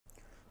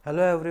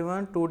Hello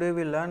everyone, today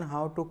we learn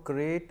how to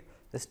create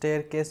the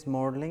staircase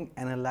modeling,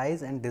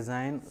 analyze and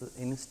design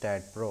in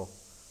STAAD Pro.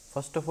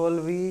 First of all,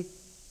 we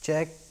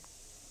check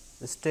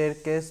the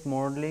staircase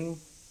modeling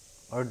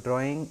or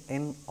drawing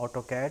in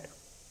AutoCAD.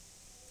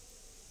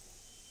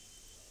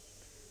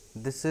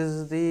 This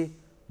is the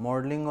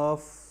modeling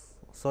of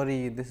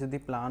this is the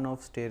plan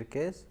of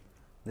staircase,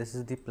 this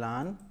is the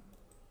plan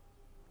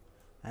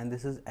and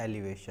this is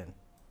elevation.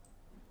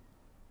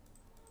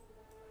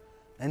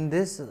 In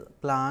this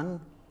plan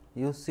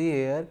you see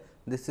here,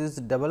 this is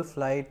double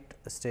flight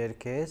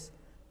staircase,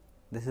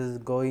 this is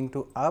going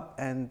to up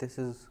and this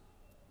is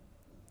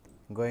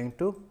going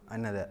to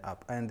another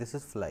up and this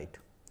is flight.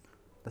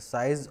 The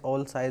size,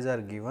 all size are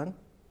given,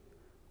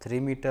 3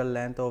 meter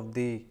length of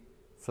the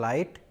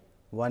flight,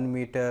 1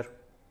 meter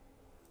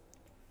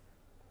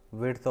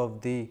width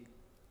of the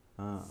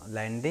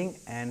landing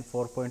and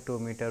 4.2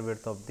 meter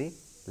width of the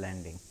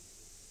landing.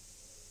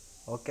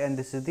 Okay, and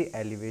this is the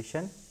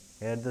elevation.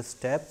 Here the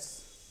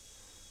steps,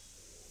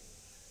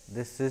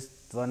 this is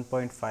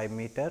 1.5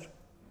 meter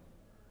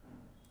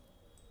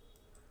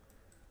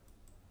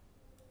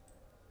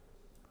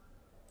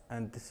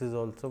and this is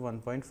also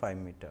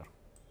 1.5 meter.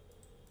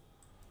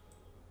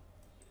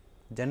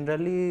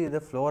 Generally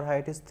the floor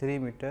height is 3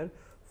 meter.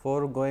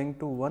 For going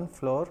to one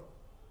floor,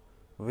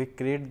 we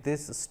create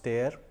this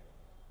stair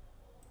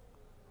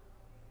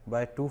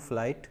by 2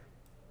 flight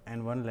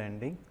and 1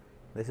 landing.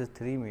 This is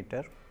 3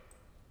 meter.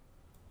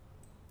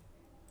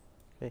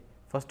 Okay.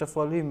 First of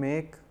all, we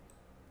make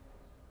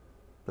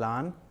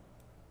plan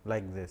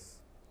like this.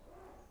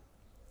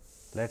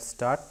 Let's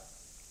start.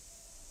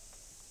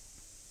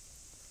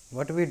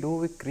 What we do,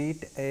 we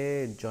create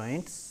a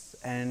joints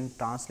and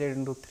translate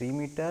into 3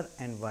 meter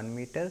and 1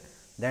 meter,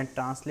 then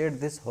translate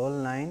this whole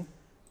line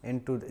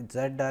into the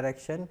z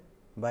direction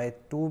by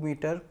 2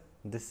 meter.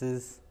 This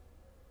is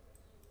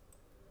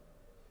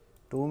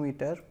 2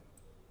 meter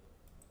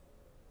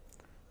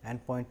and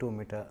 0.2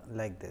 meter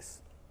like this.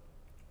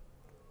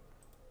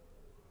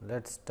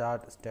 Let's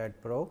start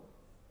STAAD Pro.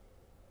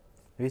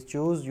 We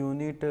choose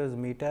unit as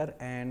meter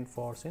and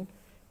force in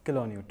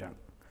kilonewton.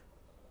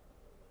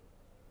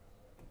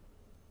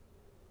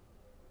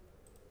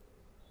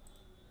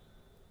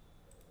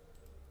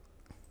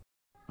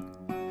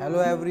 Hello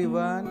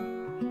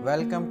everyone,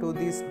 welcome to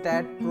the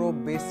STAAD Pro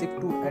Basic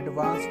to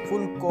Advanced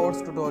full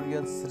course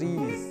tutorial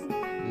series.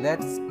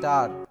 Let's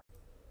start.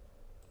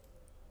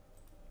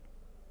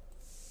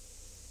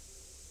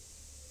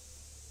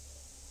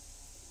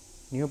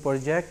 New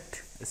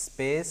project,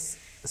 space,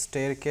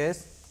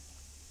 staircase.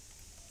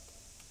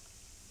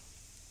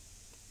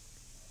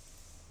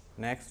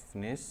 Next,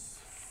 finish.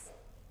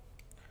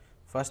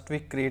 First we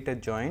create a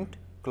joint,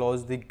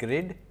 close the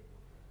grid,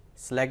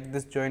 select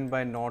this joint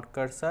by node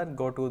cursor,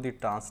 go to the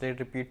translate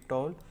repeat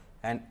tool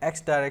and x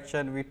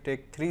direction we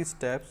take 3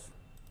 steps,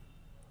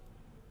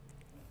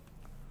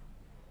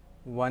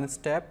 2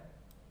 step.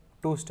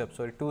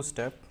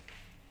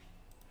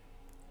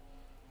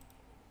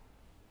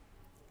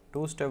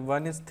 2 step,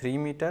 one is 3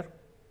 meter,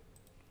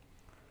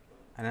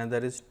 another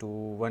is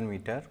 1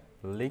 meter,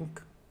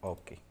 link,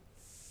 ok.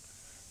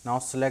 Now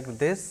select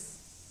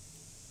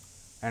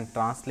this and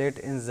translate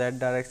in z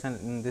direction,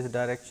 in this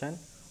direction.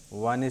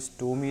 One is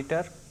 2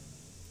 meter,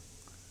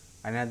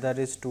 another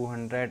is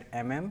 200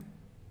 mm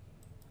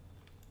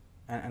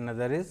and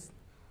another is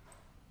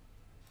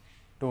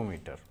 2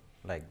 meter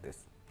like this.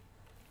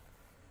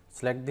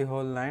 Select the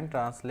whole line,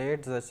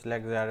 translate,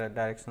 select the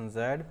direction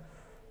z,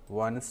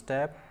 1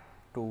 step,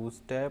 2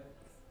 step,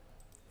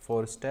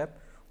 4 step,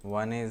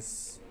 one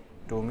is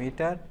 2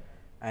 meter,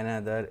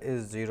 another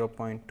is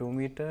 0.2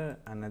 meter,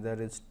 another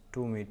is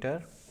 2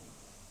 meter.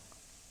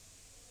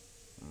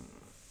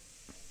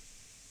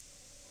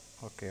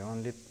 Okay,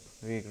 only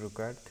we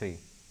require 3,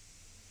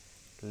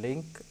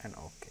 link and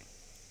ok.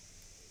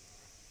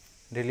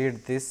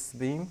 Delete this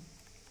beam,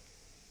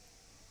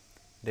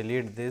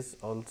 delete this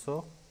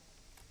also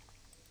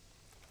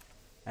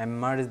and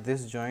merge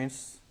these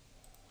joints.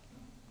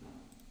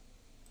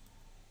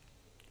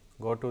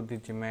 Go to the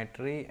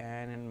geometry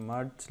and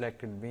merge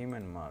selected beam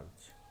and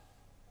merge.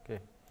 Okay.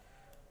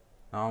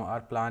 Now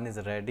our plan is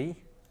ready,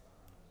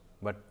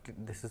 but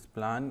this is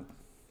plan.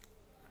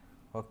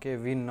 Okay,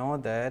 we know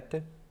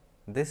that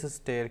this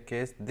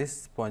staircase,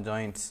 this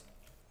joints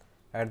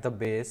at the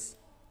base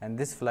and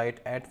this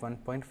flight at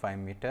 1.5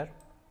 meter,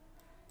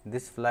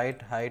 this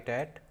flight height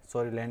at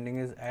landing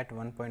is at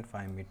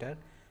 1.5 meter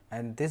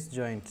and this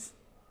joints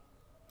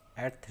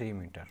at 3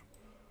 meter.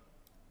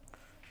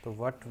 So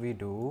what we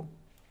do,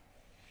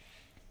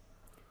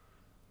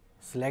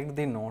 select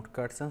the node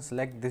cursor,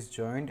 select this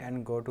joint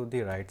and go to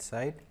the right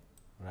side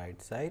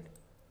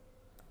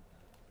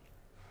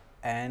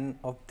and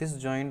of this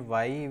joint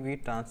y we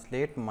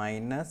translate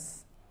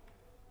minus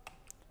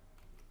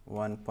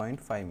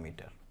 1.5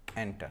 meter,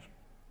 enter,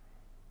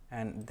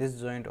 and this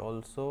joint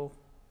also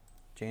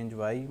change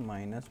y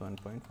minus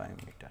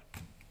 1.5 meter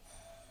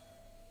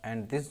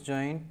and this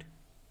joint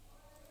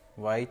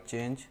y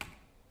change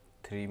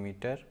 3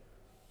 meter,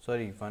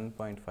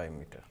 1.5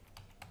 meter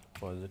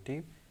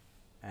positive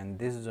and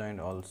this joint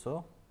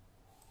also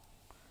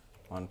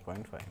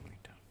 1.5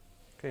 meter.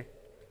 Okay.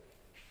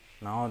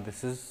 Now,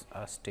 this is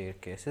a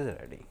staircase is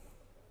ready.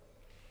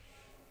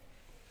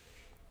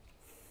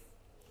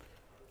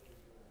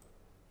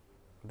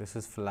 This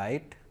is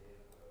flight,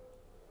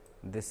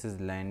 this is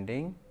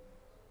landing,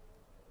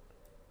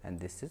 and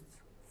this is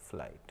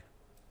flight.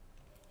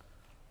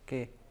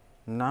 Okay.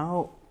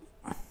 Now,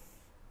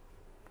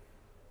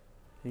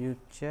 you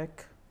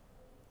check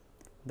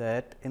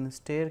that in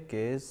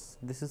staircase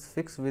this is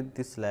fixed with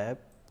the slab.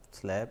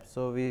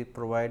 So, we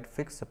provide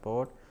fixed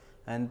support,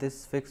 and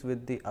this fixed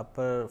with the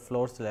upper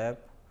floor slab.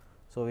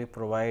 So, we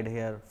provide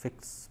here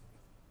fixed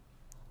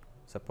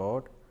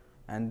support,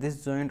 and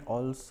this joint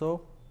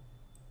also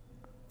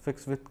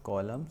fixed with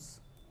columns.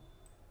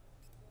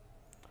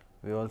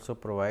 We also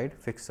provide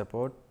fixed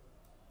support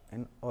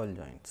in all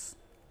joints.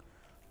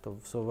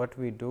 So, what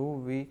we do,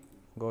 we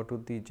go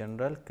to the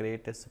general,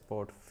 create a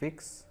support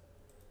fix,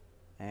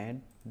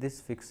 and this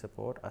fixed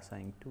support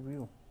assigned to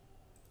view.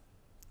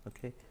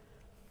 Okay.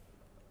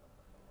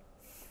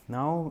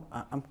 Now,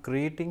 I am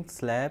creating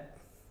slab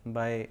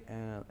by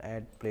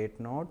add plate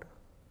node.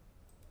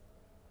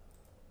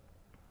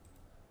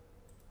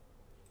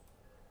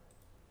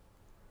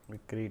 We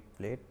create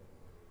plate.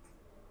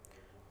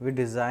 We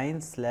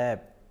design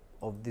slab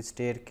of the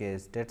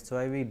staircase, that is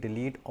why we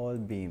delete all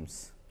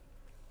beams.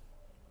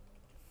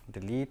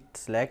 Delete,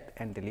 select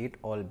and delete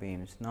all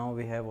beams. Now,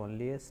 we have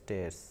only a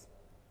stairs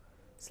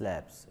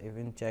slabs.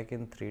 Even check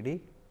in 3D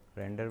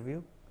render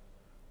view,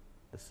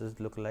 this is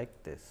look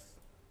like this.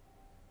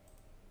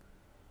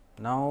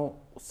 Now,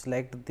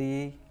 select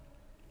the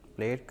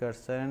plate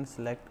cursor and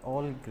select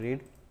all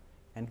grid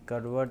and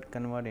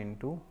convert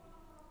into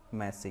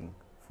meshing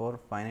for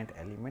finite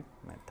element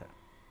method.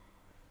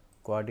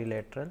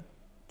 Quadrilateral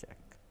check.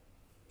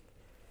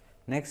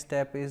 Next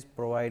step is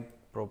provide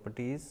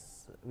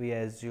properties. We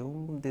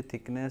assume the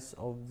thickness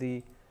of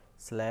the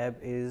slab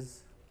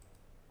is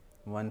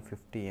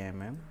 150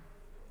 mm.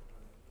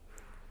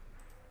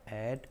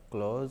 Add,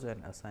 close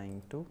and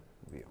assign to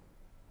view.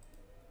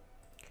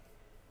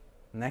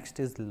 Next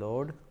is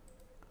load.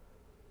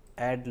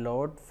 Add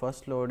load.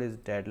 First load is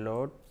dead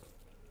load,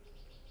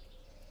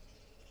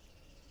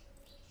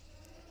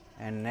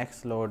 and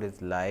next load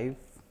is live.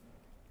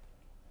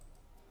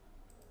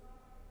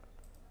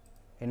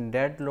 In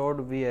dead load,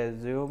 we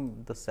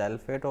assume the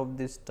self-weight of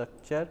the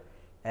structure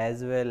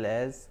as well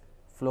as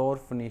floor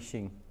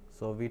finishing.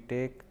 So, we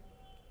take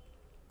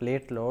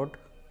plate load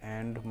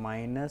and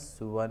minus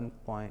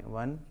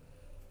 1.1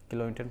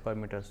 kilonewton per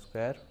meter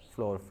square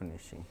floor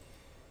finishing.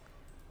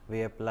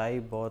 We apply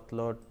both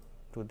load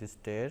to the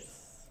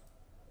stairs.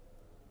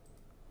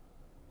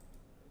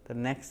 The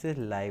next is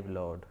live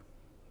load.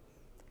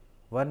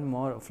 One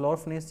more floor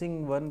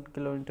finishing 1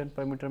 kilonewton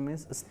per meter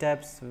means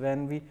steps.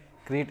 When we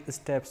create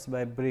steps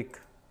by brick,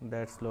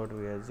 that's load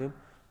we assume.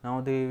 Now,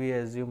 we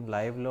assume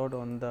live load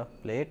on the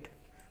plate.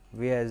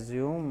 We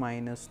assume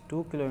minus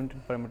 2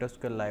 kilonewton per meter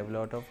square live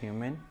load of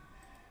human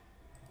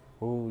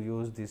who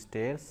use the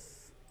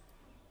stairs.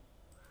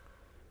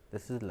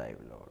 This is live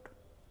load.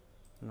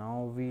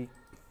 Now, we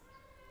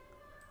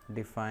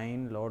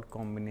define load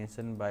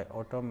combination by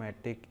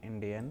automatic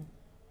Indian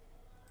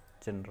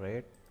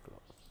generate.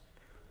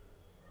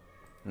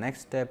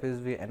 Next step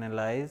is we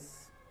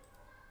analyze.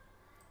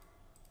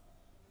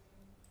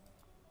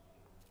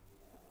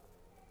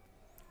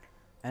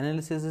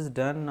 Analysis is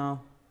done.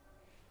 Now,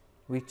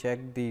 we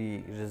check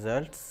the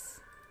results.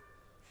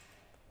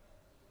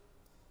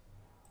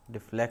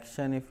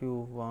 Deflection, if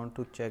you want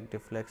to check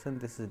deflection,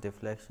 this is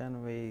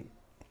deflection. We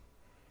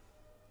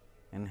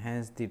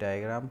enhance the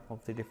diagram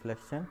of the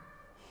deflection.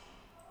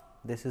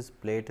 This is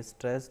plate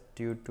stress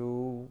due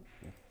to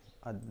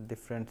a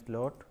different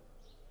load.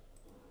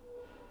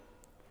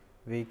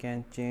 We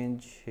can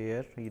change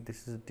here.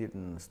 This is the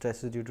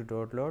stress is due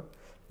to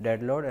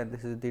dead load, and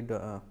this is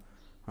the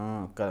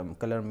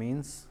color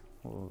means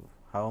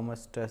how much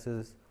stress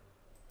is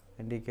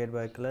indicated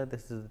by color.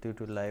 This is due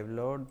to live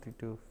load, due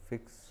to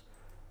fixed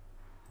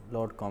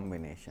load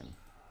combination.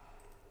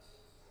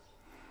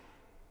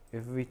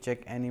 If we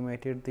check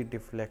animated the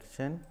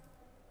deflection,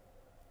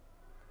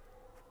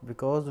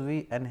 because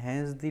we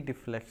enhance the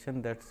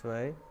deflection, that's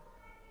why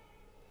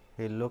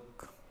we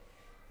look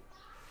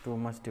too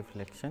much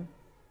deflection.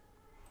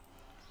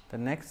 The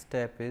next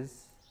step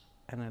is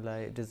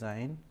analyze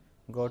design.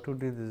 Go to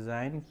the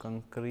design,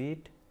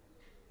 concrete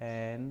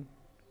and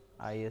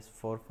IS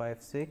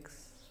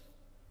 456,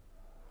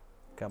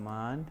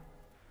 command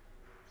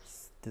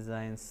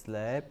design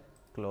slab,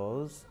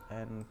 close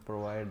and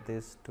provide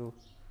this to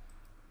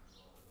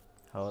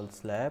whole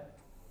slab.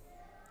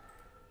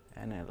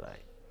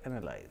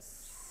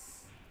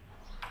 Analyze.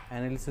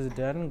 Analysis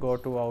done. Go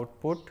to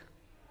output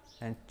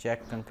and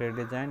check concrete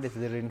design. This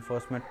is the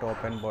reinforcement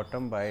top and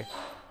bottom by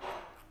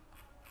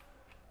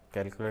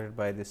calculated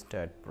by the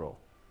STAAD Pro.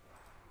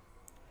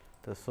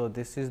 So,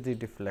 this is the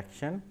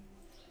deflection.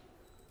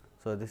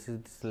 So, this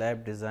is the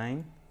slab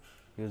design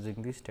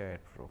using the STAAD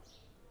Pro.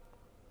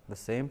 The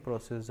same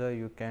procedure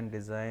you can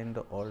design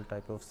the all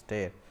type of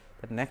stair.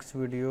 The next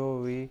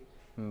video we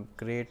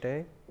create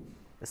a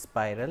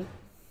spiral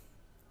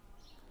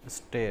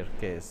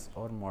staircase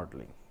or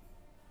modeling.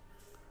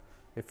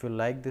 If you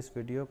like this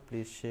video,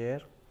 please share,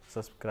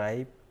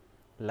 subscribe,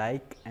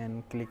 like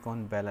and click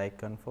on bell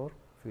icon for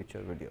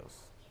future videos.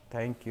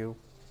 Thank you.